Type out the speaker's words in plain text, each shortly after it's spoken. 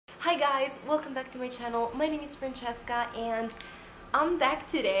Hi guys, welcome back to my channel. My name is Francesca and I'm back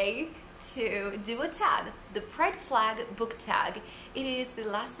today to do a tag, the Pride Flag book tag. It is the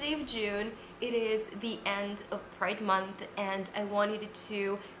last day of June, it is the end of Pride Month, and I wanted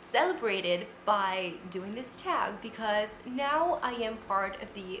to celebrate it by doing this tag because now I am part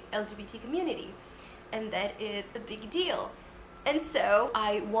of the LGBT community and that is a big deal. And so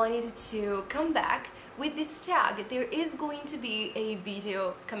I wanted to come back with this tag. There is going to be a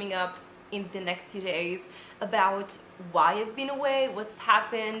video coming up in the next few days about why I've been away, what's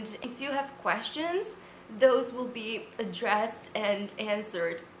happened. If you have questions, those will be addressed and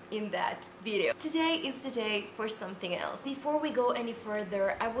answered in that video. Today is the day for something else. Before we go any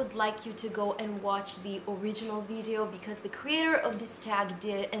further, I would like you to go and watch the original video because the creator of this tag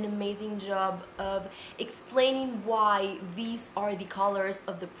did an amazing job of explaining why these are the colors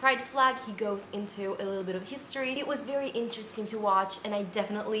of the Pride flag. He goes into a little bit of history. It was very interesting to watch and I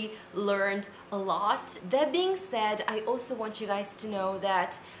definitely learned a lot. That being said, I also want you guys to know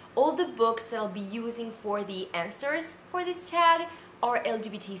that all the books that I'll be using for the answers for this tag are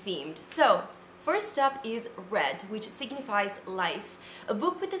LGBT themed. So, first up is Red, which signifies life. A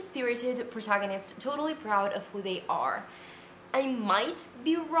book with a spirited protagonist totally proud of who they are. I might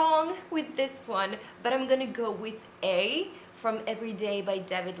be wrong with this one, but I'm gonna go with A from Every Day by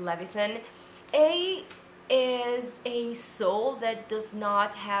David Levithan. A is a soul that does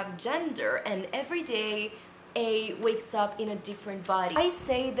not have gender, and every day A wakes up in a different body. I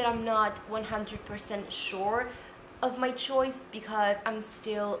say that I'm not 100% sure of my choice because I'm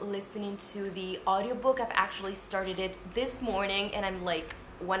still listening to the audiobook. I've actually started it this morning and I'm like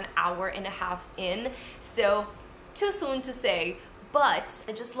 1.5 hours in, so too soon to say, but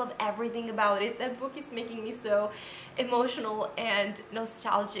I just love everything about it. That book is making me so emotional and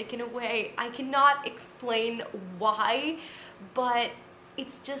nostalgic in a way. I cannot explain why, but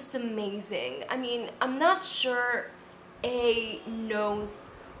it's just amazing. I mean, I'm not sure A knows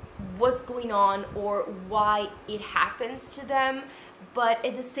what's going on or why it happens to them, but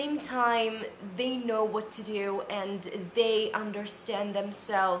at the same time they know what to do and they understand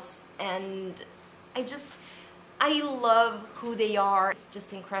themselves, and I love who they are. It's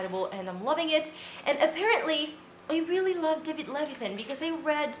just incredible and I'm loving it. And apparently I really love David Levithan because I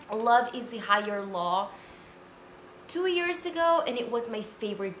read Love is the Higher Law 2 years ago and it was my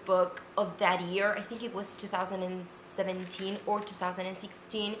favorite book of that year. I think it was 2017 or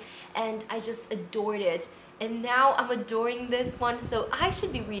 2016, and I just adored it, and now I'm adoring this one, so I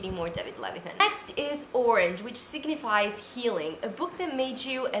should be reading more David Levithan. Next is Orange, which signifies healing, a book that made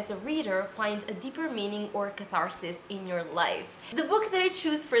you as a reader find a deeper meaning or catharsis in your life. The book that I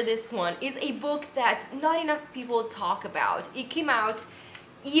choose for this one is a book that not enough people talk about. It came out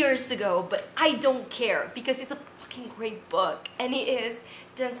years ago, but I don't care because it's a fucking great book, and it is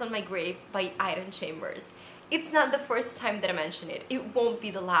Dance on My Grave by Iron Chambers. It's not the first time that I mention it. It won't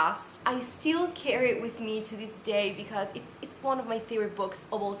be the last. I still carry it with me to this day because it's one of my favorite books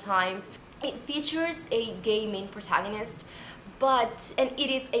of all times. It features a gay main protagonist, and it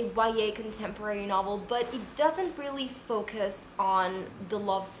is a YA contemporary novel, but it doesn't really focus on the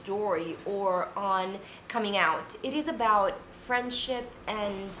love story or on coming out. It is about friendship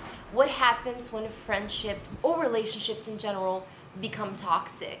and what happens when friendships or relationships in general become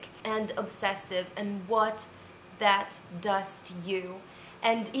toxic and obsessive and what that does to you.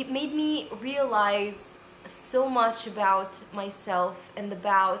 And it made me realize so much about myself and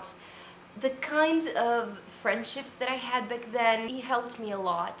about the kind of friendships that I had back then. It helped me a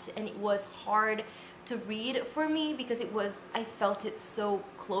lot, and it was hard to read for me because I felt it so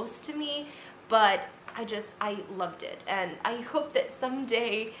close to me, but I loved it, and I hope that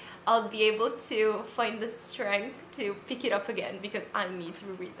someday I'll be able to find the strength to pick it up again because I need to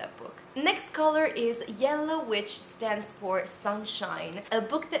reread that book. Next color is Yellow, which stands for Sunshine, a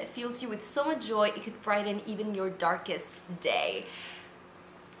book that fills you with so much joy it could brighten even your darkest day.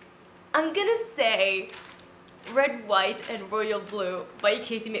 I'm gonna say Red, White, and Royal Blue by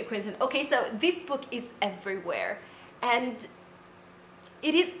Casey McQuinton. Okay, so this book is everywhere, and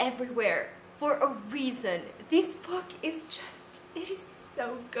it is everywhere for a reason. This book is it is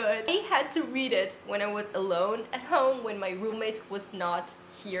so good. I had to read it when I was alone at home, when my roommate was not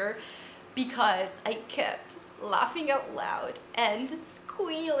here, because I kept laughing out loud and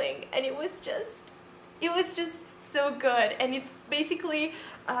squealing, and it was just so good. And it's basically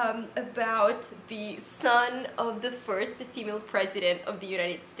about the son of the first female president of the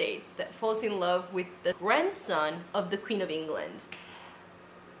United States that falls in love with the grandson of the Queen of England.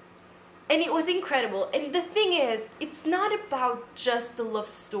 And it was incredible. And the thing is, it's not about just the love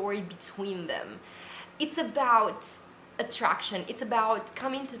story between them. It's about attraction. It's about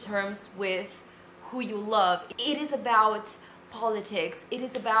coming to terms with who you love. It is about politics. It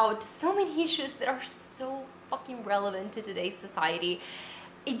is about so many issues that are so fucking relevant to today's society.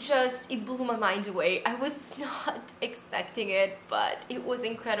 It blew my mind away. I was not expecting it, but it was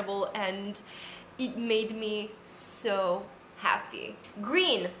incredible and it made me so happy.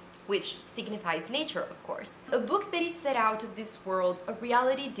 Green, which signifies nature, of course. A book that is set out of this world, a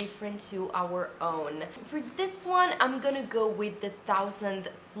reality different to our own. For this one, I'm gonna go with the 1000th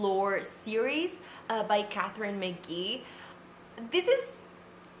Floor series by Catherine McGee. This is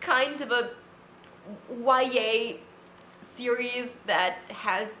kind of a YA series that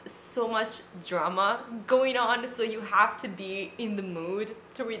has so much drama going on, so you have to be in the mood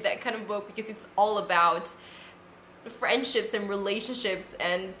to read that kind of book because it's all about friendships and relationships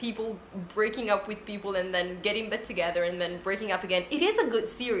and people breaking up with people and then getting back together and then breaking up again. It is a good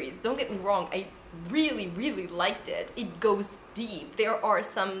series, don't get me wrong. I really liked it. It goes deep. There are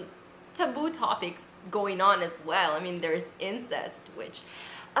some taboo topics going on as well. I mean, there's incest, which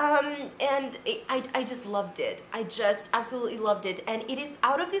and I just loved it. I just absolutely loved it. And it is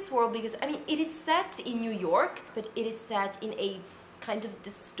out of this world because, I mean, it is set in New York, but it is set in a kind of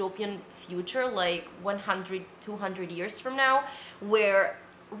dystopian future, like 100, 200 years from now, where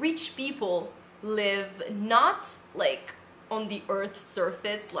rich people live not like on the Earth's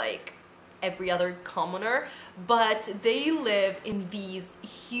surface like every other commoner, but they live in these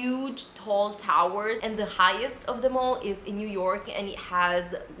huge tall towers, and the highest of them all is in New York, and it has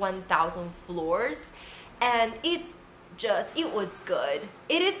 1000 floors, and it was good.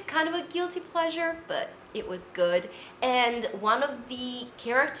 It is kind of a guilty pleasure, but it was good. And one of the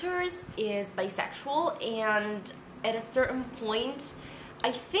characters is bisexual, and at a certain point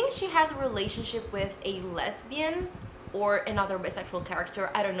I think she has a relationship with a lesbian or another bisexual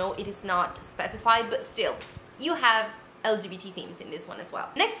character. I don't know, it is not specified, but still, you have LGBT themes in this one as well.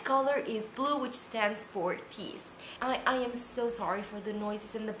 Next color is blue, which stands for peace. I am so sorry for the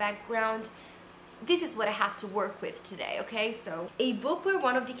noises in the background. This is what I have to work with today, okay? So, a book where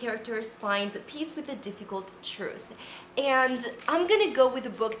one of the characters finds peace with a difficult truth. And I'm gonna go with a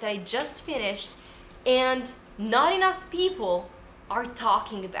book that I just finished, and not enough people are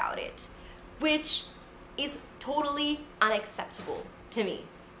talking about it, which is totally unacceptable to me,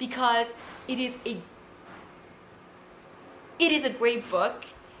 because it is a great book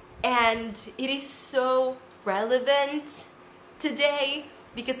and it is so relevant today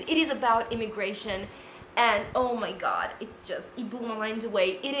because it is about immigration. And oh my god, it blew my mind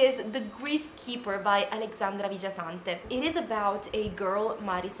away. It is The Grief Keeper by Alexandra Villasante. It is about a girl,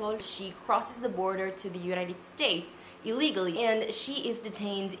 Marisol. She crosses the border to the United States illegally, and she is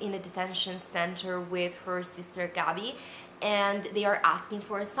detained in a detention center with her sister Gabby, and they are asking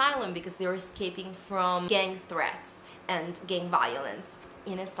for asylum because they are escaping from gang threats and gang violence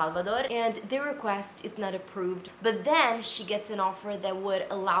in El Salvador, and their request is not approved. But then she gets an offer that would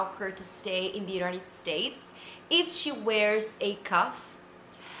allow her to stay in the United States if she wears a cuff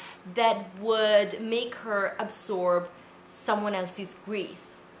that would make her absorb someone else's grief.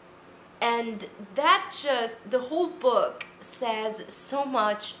 And the whole book says so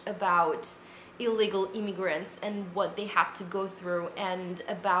much about illegal immigrants and what they have to go through, and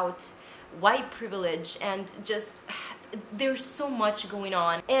about white privilege, and just there's so much going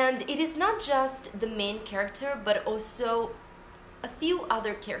on. And it is not just the main character, but also a few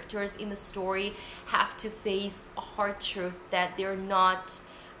other characters in the story have to face a hard truth that they're not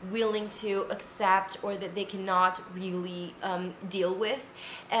willing to accept, or that they cannot really deal with.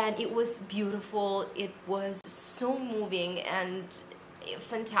 And it was beautiful. It was so moving and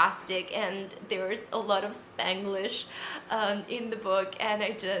fantastic, and there's a lot of Spanglish in the book, and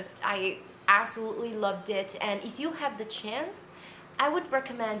I absolutely loved it. And if you have the chance, I would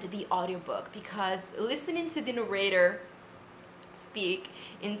recommend the audiobook, because listening to the narrator speak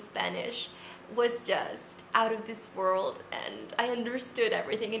in Spanish was just out of this world, and I understood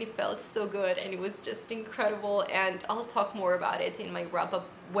everything, and it felt so good, and it was just incredible. And I'll talk more about it in my wrap-up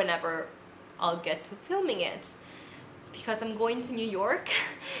whenever I'll get to filming it, because I'm going to New York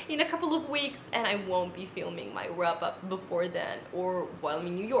in a couple of weeks, and I won't be filming my wrap-up before then or while I'm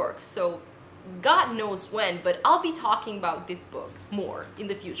in New York, so God knows when, but I'll be talking about this book more in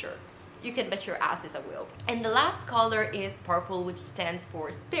the future. You can bet your asses I will. And the last color is purple, which stands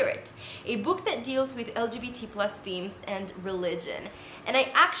for spirit. A book that deals with LGBT+ themes and religion. And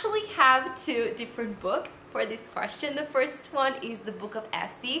I actually have two different books for this question. The first one is the Book of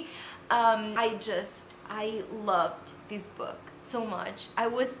Essie. I loved this book so much. I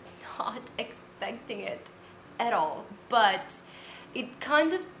was not expecting it at all, but it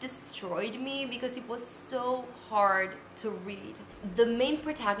kind of destroyed me because it was so hard to read. The main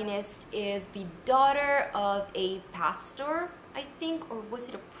protagonist is the daughter of a pastor, I think, or was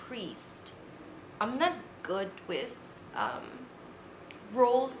it a priest? I'm not good with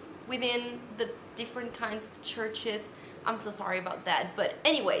roles within the different kinds of churches. I'm so sorry about that. But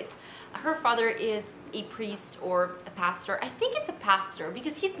anyways, her father is a priest or a pastor. I think it's a pastor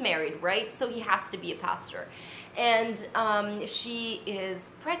because he's married, right? So he has to be a pastor. And she is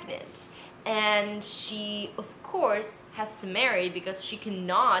pregnant. And she, of course, has to marry because she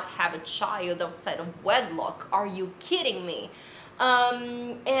cannot have a child outside of wedlock. Are you kidding me?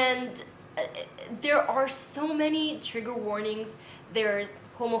 There are so many trigger warnings. There's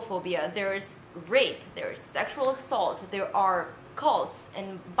homophobia, there's rape, there's sexual assault, there are cults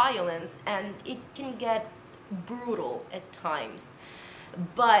and violence, and it can get brutal at times.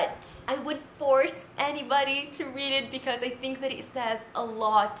 But I would force anybody to read it because I think that it says a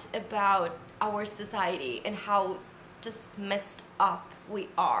lot about our society and how just messed up we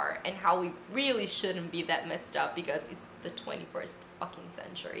are, and how we really shouldn't be that messed up because it's the 21st fucking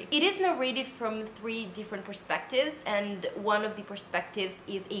century. It is narrated from 3 different perspectives, and one of the perspectives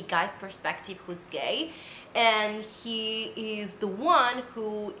is a guy's perspective who's gay, and he is the one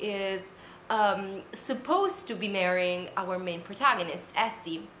who is supposed to be marrying our main protagonist,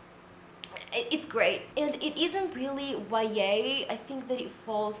 Essie. It's great, and it isn't really YA. I think that it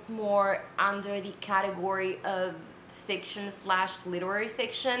falls more under the category of fiction / literary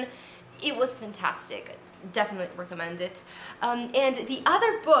fiction. It was fantastic. Definitely recommend it. And the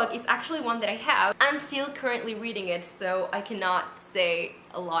other book is actually one that I have. I'm still currently reading it, so I cannot say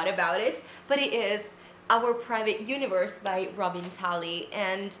a lot about it, but it is Our Private Universe by Robin Talley,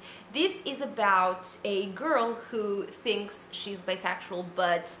 and this is about a girl who thinks she's bisexual,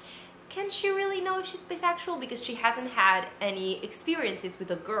 but can she really know if she's bisexual because she hasn't had any experiences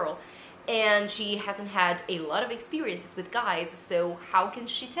with a girl, and she hasn't had a lot of experiences with guys, so how can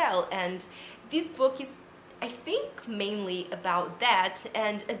she tell? And this book is, I think, mainly about that.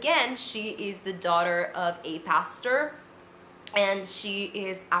 And again, she is the daughter of a pastor, and she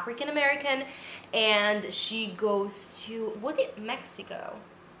is African American, and she goes to, was it Mexico?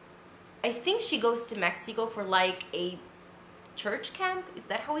 I think she goes to Mexico for like a church camp, is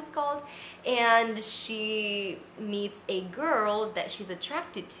that how it's called? And she meets a girl that she's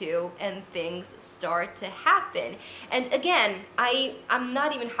attracted to, and things start to happen. And again, I'm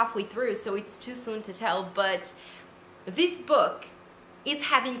not even halfway through, so it's too soon to tell, but this book is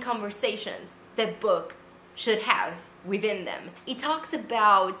having conversations that book should have within them. It talks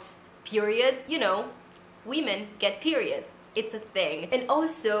about periods, you know, women get periods. It's a thing. And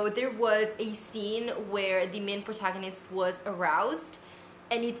also there was a scene where the main protagonist was aroused,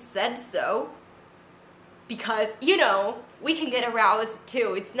 and it said so because, you know, we can get aroused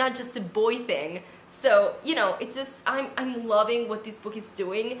too. It's not just a boy thing. So, you know, it's just, I'm loving what this book is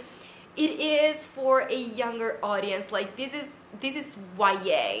doing. It is for a younger audience. Like, this is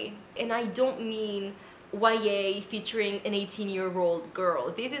YA, and I don't mean YA featuring an 18-year-old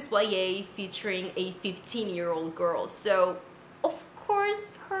girl. This is YA featuring a 15-year-old girl. So, of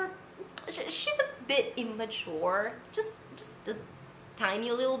course, she's a bit immature, just a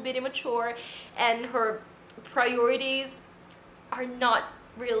tiny little bit immature, and her priorities are not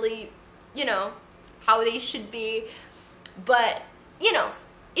really, you know, how they should be. But, you know,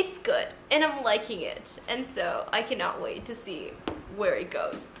 it's good, and I'm liking it, and so I cannot wait to see where it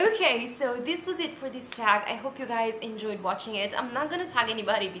goes. Okay, so this was it for this tag. I hope you guys enjoyed watching it. I'm not gonna tag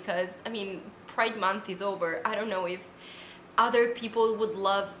anybody because, I mean, Pride Month is over. I don't know if other people would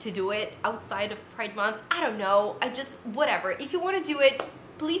love to do it outside of Pride Month. I don't know. I just, whatever. If you want to do it,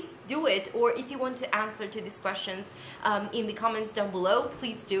 please do it. Or if you want to answer to these questions in the comments down below,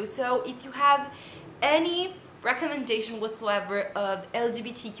 please do so. If you have any recommendation whatsoever of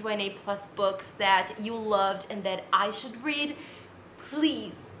LGBTQIA+ books that you loved and that I should read,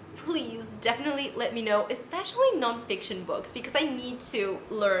 please definitely let me know, especially non-fiction books, because I need to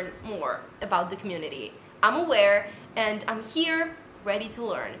learn more about the community. I'm aware and I'm here ready to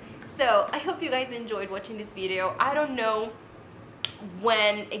learn. So I hope you guys enjoyed watching this video. I don't know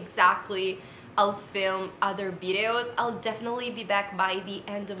when exactly I'll film other videos. I'll definitely be back by the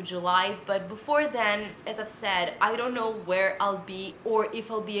end of July, but before then, as I've said, I don't know where I'll be or if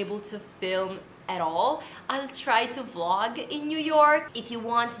I'll be able to film at all. I'll try to vlog in New York. If you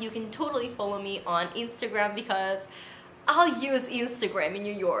want, you can totally follow me on Instagram because I'll use Instagram in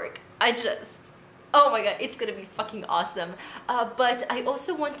New York. Oh my god, it's gonna be fucking awesome. But I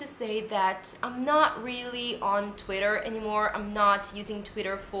also want to say that I'm not really on Twitter anymore. I'm not using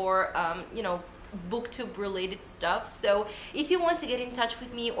Twitter for, you know, booktube related stuff. So if you want to get in touch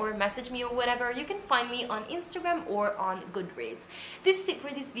with me or message me or whatever, you can find me on Instagram or on Goodreads. This is it for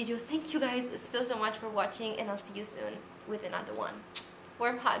this video. Thank you guys so much for watching, and I'll see you soon with another one.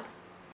 Warm hugs.